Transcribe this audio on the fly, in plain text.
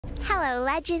Hello,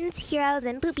 legends, heroes,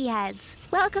 and poopy heads.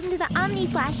 Welcome to the Omni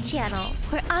Flash channel,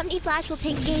 where Omni Flash will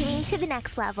take gaming to the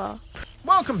next level.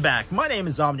 Welcome back. My name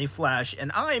is Omni Flash,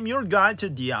 and I am your guide to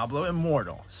Diablo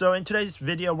Immortal. So in today's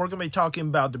video, we're going to be talking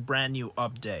about the brand new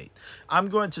update. I'm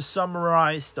going to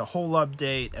summarize the whole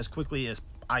update as quickly as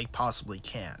I possibly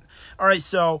can. Alright,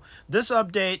 so this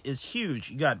update is huge.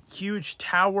 You got huge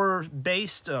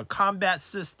tower-based combat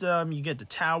system. You get the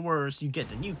towers. You get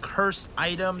the new cursed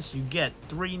items. You get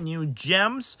 3 new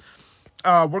gems.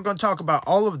 We're going to talk about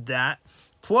all of that.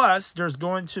 Plus, there's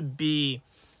going to be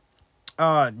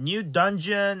new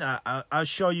dungeon. I'll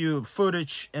show you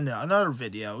footage in another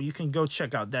video. You can go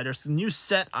check out that. There's a new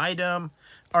set item.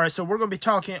 Alright, so we're going to be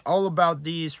talking all about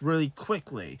these really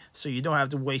quickly, so you don't have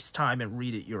to waste time and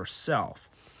read it yourself.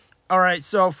 Alright,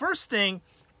 so first thing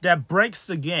that breaks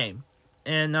the game,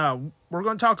 and we're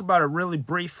going to talk about it really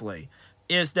briefly,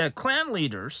 is that clan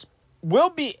leaders will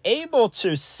be able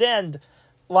to send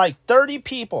like 30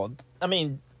 people. I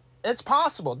mean, it's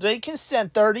possible. They can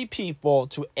send 30 people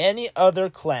to any other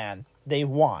clan they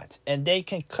want, and they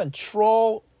can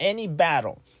control any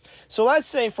battle. So let's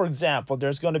say, for example,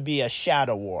 there's going to be a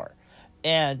shadow war,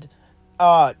 and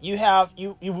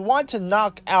you want to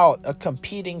knock out a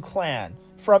competing clan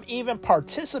from even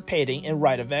participating in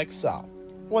Rite of Exile.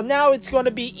 Well, now it's going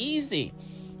to be easy.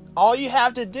 All you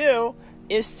have to do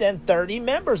is send 30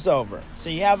 members over. So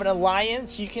you have an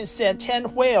alliance, you can send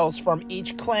 10 whales from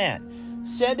each clan.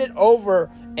 Send it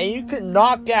over, and you can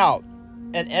knock out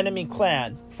an enemy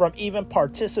clan from even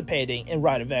participating in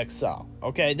Rite of Exile.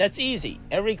 Okay, that's easy.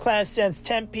 Every clan sends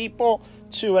 10 people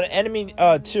to an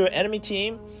enemy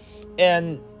team,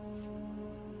 and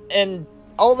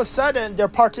all of a sudden their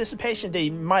participation, they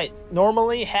might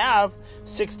normally have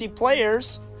 60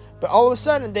 players, but all of a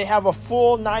sudden they have a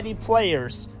full 90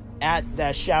 players at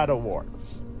that shadow war,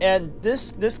 and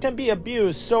this can be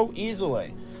abused so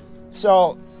easily.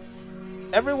 So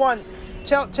everyone,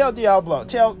 tell Diablo,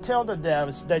 tell the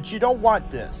devs that you don't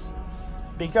want this,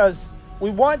 because we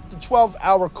want the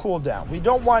 12-hour cooldown. We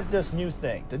don't want this new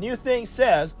thing. The new thing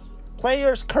says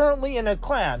players currently in a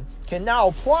clan can now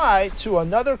apply to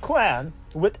another clan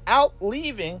without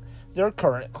leaving their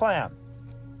current clan.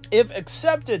 If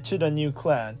accepted to the new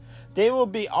clan, they will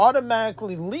be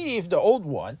automatically leave the old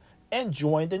one and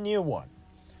join the new one.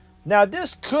 Now,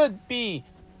 this could be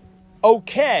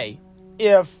okay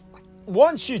if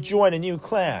once you join a new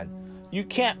clan, you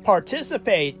can't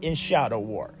participate in Shadow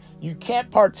War. You can't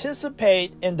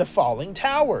participate in the Falling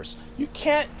Towers. You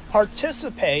can't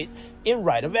participate in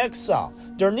Rite of Exile.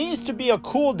 There needs to be a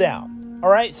cooldown.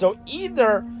 Alright, so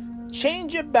either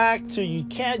change it back to you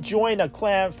can't join a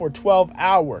clan for 12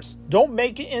 hours. Don't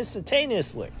make it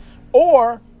instantaneously.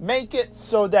 Or make it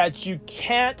so that you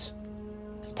can't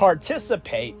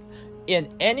participate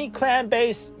in any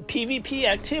clan-based PvP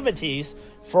activities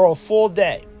for a full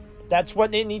day. That's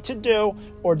what they need to do,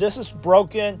 or this is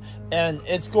broken, and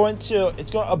it's going to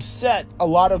upset a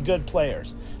lot of good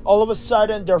players. All of a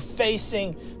sudden, they're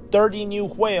facing 30 new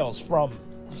whales from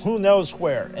who knows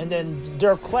where, and then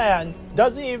their clan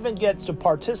doesn't even get to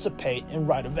participate in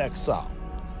Rite of Exile.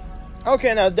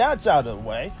 Okay, now that's out of the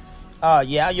way.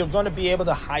 Yeah, you're going to be able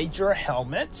to hide your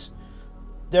helmet.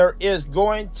 There is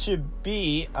going to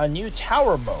be a new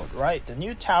tower mode, right? The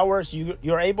new towers,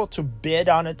 you're able to bid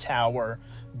on a tower.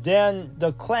 Then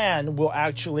the clan will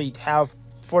actually have,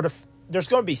 there's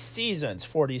going to be seasons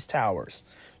for these towers.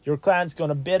 Your clan's going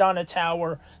to bid on a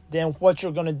tower. Then what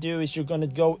you're going to do is you're going to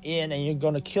go in and you're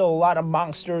going to kill a lot of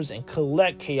monsters and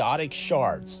collect chaotic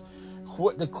shards.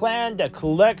 The clan that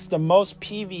collects the most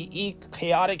PvE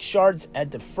chaotic shards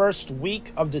at the first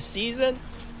week of the season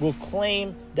will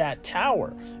claim that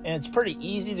tower, and it's pretty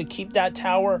easy to keep that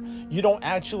tower. You don't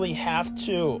actually have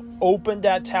to open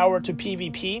that tower to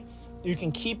PvP. You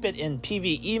can keep it in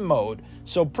PvE mode,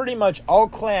 so pretty much all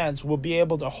clans will be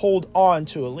able to hold on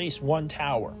to at least one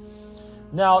tower.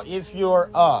 Now, if you're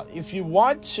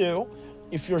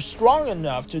strong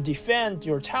enough to defend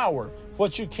your tower,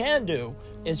 what you can do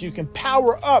is you can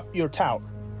power up your tower.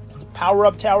 The power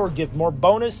up tower gives more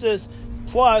bonuses,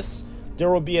 plus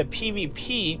there will be a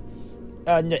PvP,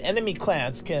 and the enemy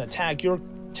clans can attack your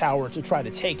tower to try to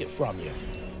take it from you.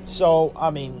 So, I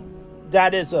mean,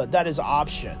 that is an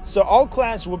option. So all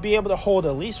clans will be able to hold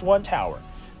at least one tower.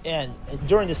 And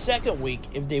during the second week,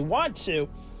 if they want to,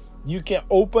 you can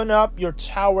open up your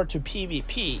tower to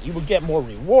PvP. You will get more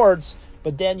rewards,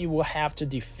 but then you will have to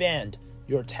defend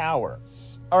your tower.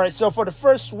 Alright, so for the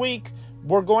first week,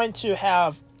 we're going to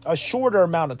have a shorter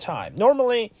amount of time.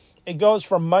 Normally, it goes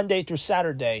from Monday through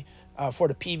Saturday for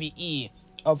the PvE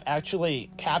of actually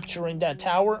capturing that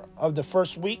tower of the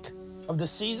first week of the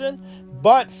season.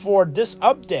 But for this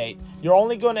update, you're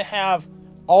only going to have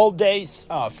all days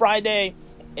Friday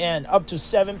and up to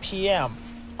 7 p.m.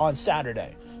 on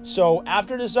Saturday. So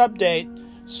after this update,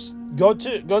 go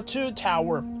to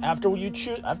tower after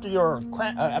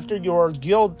your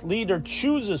guild leader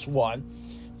chooses one.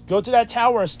 Go to that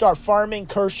tower and start farming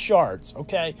cursed shards.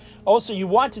 Okay. Also, you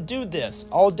want to do this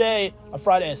all day on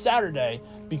Friday and Saturday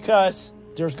because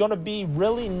there's going to be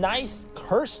really nice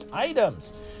cursed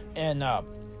items, and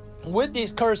with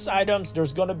these cursed items,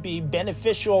 there's going to be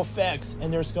beneficial effects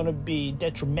and there's going to be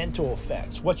detrimental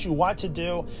effects. What you want to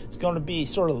do is going to be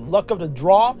sort of luck of the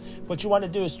draw. What you want to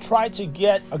do is try to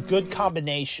get a good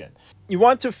combination. You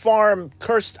want to farm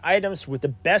cursed items with the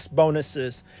best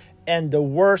bonuses and the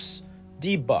worst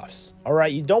debuffs. All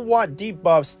right, you don't want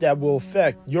debuffs that will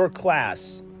affect your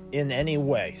class in any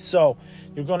way. So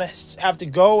you're going to have to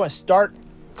go and start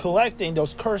collecting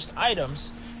those cursed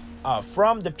items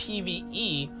from the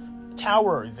PvE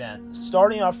tower event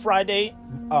starting on Friday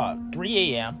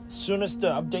 3 a.m. as soon as the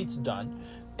update's done,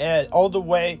 and all the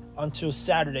way until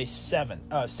Saturday 7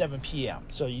 p.m.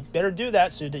 So you better do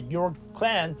that so that your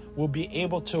clan will be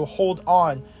able to hold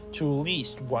on to at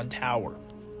least one tower.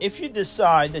 If you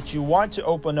decide that you want to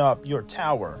open up your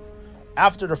tower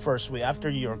after the first week, after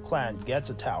your clan gets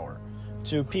a tower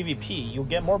to PvP, you'll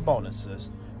get more bonuses,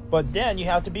 but then you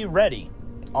have to be ready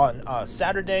on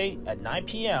Saturday at 9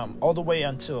 p.m. all the way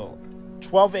until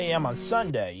 12 a.m. on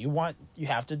Sunday. You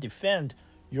have to defend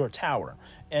your tower,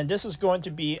 and this is going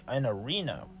to be an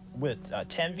arena with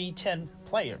 10v10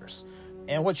 players.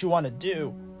 And what you want to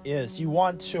do is you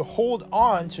want to hold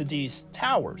on to these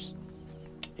towers.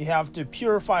 You have to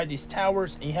purify these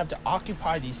towers, and you have to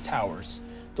occupy these towers.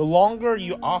 The longer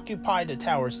you occupy the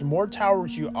towers, the more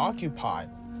towers you occupy,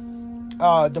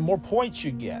 the more points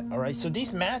you get. All right, so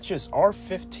these matches are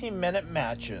 15-minute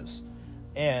matches,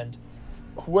 and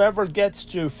whoever gets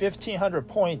to 1,500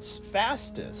 points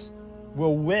fastest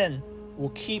will win,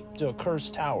 will keep the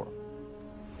cursed tower.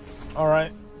 All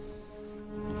right.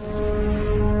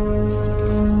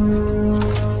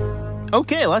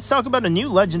 Okay, let's talk about a new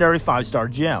legendary 5-star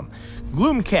gem.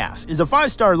 Gloom Cask is a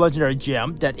 5-star legendary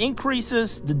gem that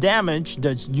increases the damage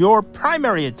that your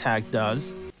primary attack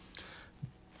does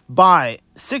by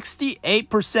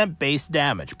 68% base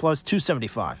damage plus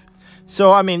 275.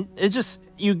 So I mean, it's just,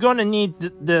 you're gonna need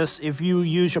this if you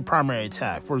use your primary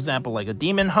attack. For example, like a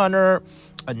demon hunter,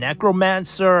 a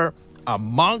necromancer, a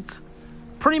monk.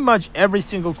 Pretty much every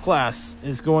single class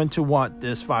is going to want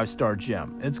this 5-star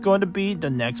gem. It's going to be the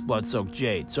next Blood-Soaked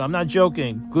Jade. So I'm not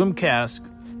joking. Gloom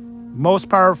Cask, most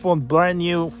powerful and brand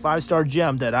new 5-star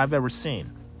gem that I've ever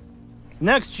seen.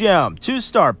 Next gem,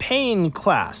 2-star Pain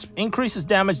Clasp. Increases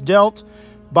damage dealt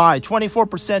by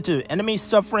 24% to enemies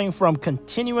suffering from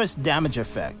continuous damage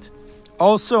effect.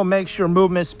 Also makes your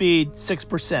movement speed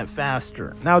 6%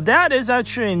 faster. Now that is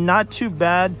actually not too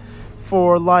bad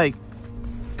for like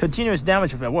continuous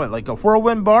damage effect. What, like a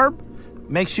whirlwind barb?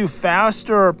 Makes you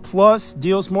faster plus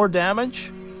deals more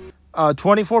damage.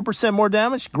 24% more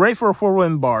damage. Great for a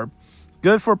whirlwind barb.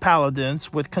 Good for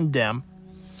paladins with condemn.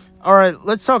 Alright,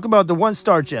 let's talk about the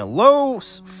 1-star gem. Low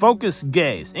focus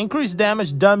gaze. Increased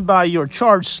damage done by your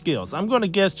charge skills. I'm going to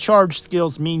guess charge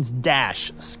skills means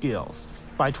dash skills.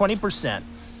 By 20%.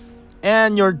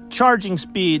 And your charging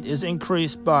speed is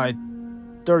increased by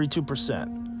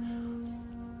 32%.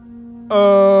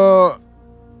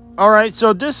 Alright,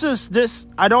 so this,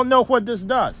 I don't know what this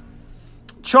does.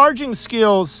 Charging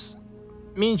skills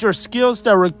means your skills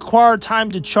that require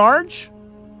time to charge.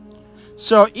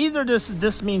 So either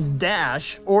this means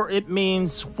dash, or it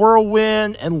means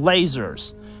whirlwind and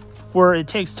lasers, where it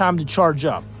takes time to charge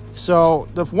up. So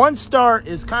the 1-star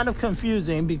is kind of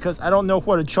confusing because I don't know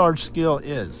what a charge skill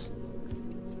is.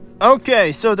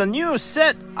 Okay, so the new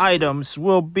set items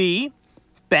will be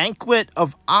Banquet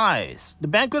of Eyes. The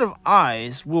Banquet of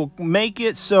Eyes will make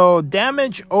it so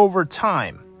damage over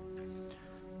time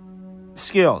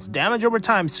skills,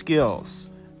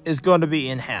 is going to be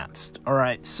enhanced.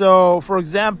 Alright, so for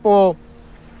example,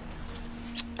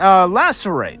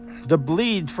 Lacerate, the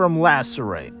bleed from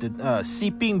Lacerate, the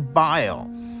seeping bile,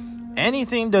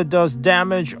 anything that does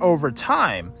damage over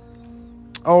time,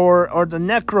 or the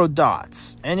necro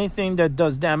dots, anything that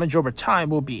does damage over time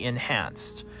will be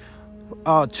enhanced.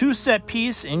 2 set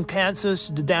piece enhances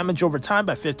the damage over time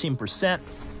by 15%.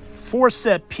 4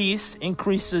 set piece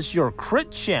increases your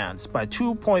crit chance by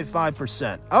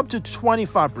 2.5%, up to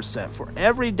 25% for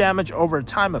every damage over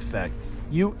time effect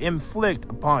you inflict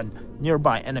upon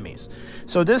nearby enemies.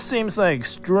 So this seems like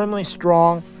extremely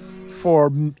strong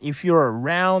for if you're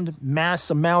around mass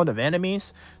amount of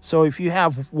enemies. So if you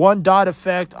have 1 dot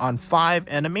effect on 5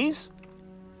 enemies,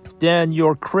 then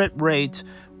your crit rate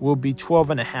will be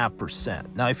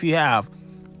 12.5%. Now, if you have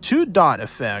 2 dot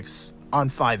effects on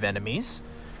 5 enemies,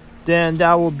 then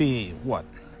that will be, what,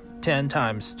 10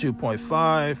 times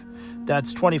 2.5,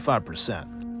 that's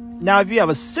 25%. Now, if you have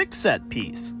a 6 set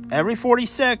piece, every 40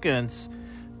 seconds,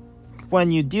 when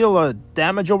you deal a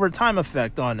damage over time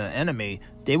effect on an enemy,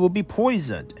 they will be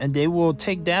poisoned and they will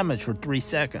take damage for 3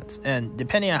 seconds. And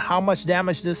depending on how much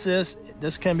damage this is,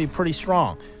 this can be pretty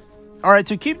strong. Alright,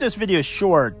 to keep this video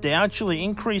short, they actually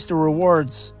increased the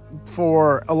rewards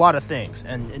for a lot of things,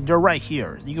 and they're right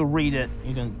here. You can read it,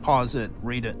 you can pause it,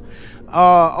 read it.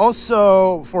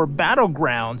 Also, for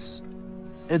Battlegrounds,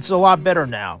 it's a lot better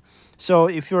now. So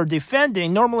if you're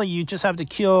defending, normally you just have to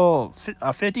kill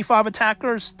 55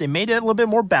 attackers. They made it a little bit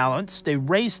more balanced. They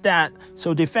raised that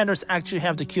so defenders actually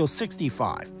have to kill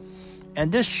 65.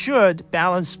 And this should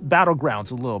balance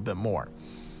Battlegrounds a little bit more.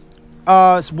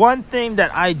 It's one thing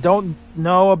that I don't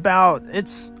know about.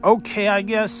 It's okay, I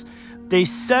guess. They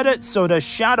set it so the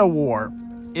Shadow War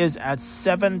is at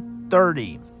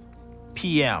 7:30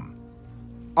 p.m.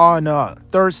 on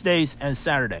Thursdays and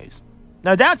Saturdays.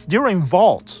 Now that's during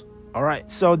Vault.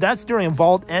 Alright, so that's during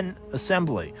Vault and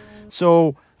Assembly.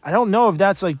 So I don't know if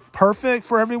that's like perfect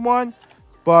for everyone,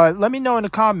 but let me know in the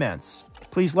comments.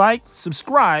 Please like,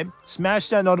 subscribe, smash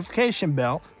that notification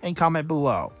bell, and comment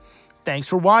below. Thanks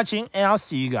for watching, and I'll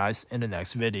see you guys in the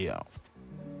next video.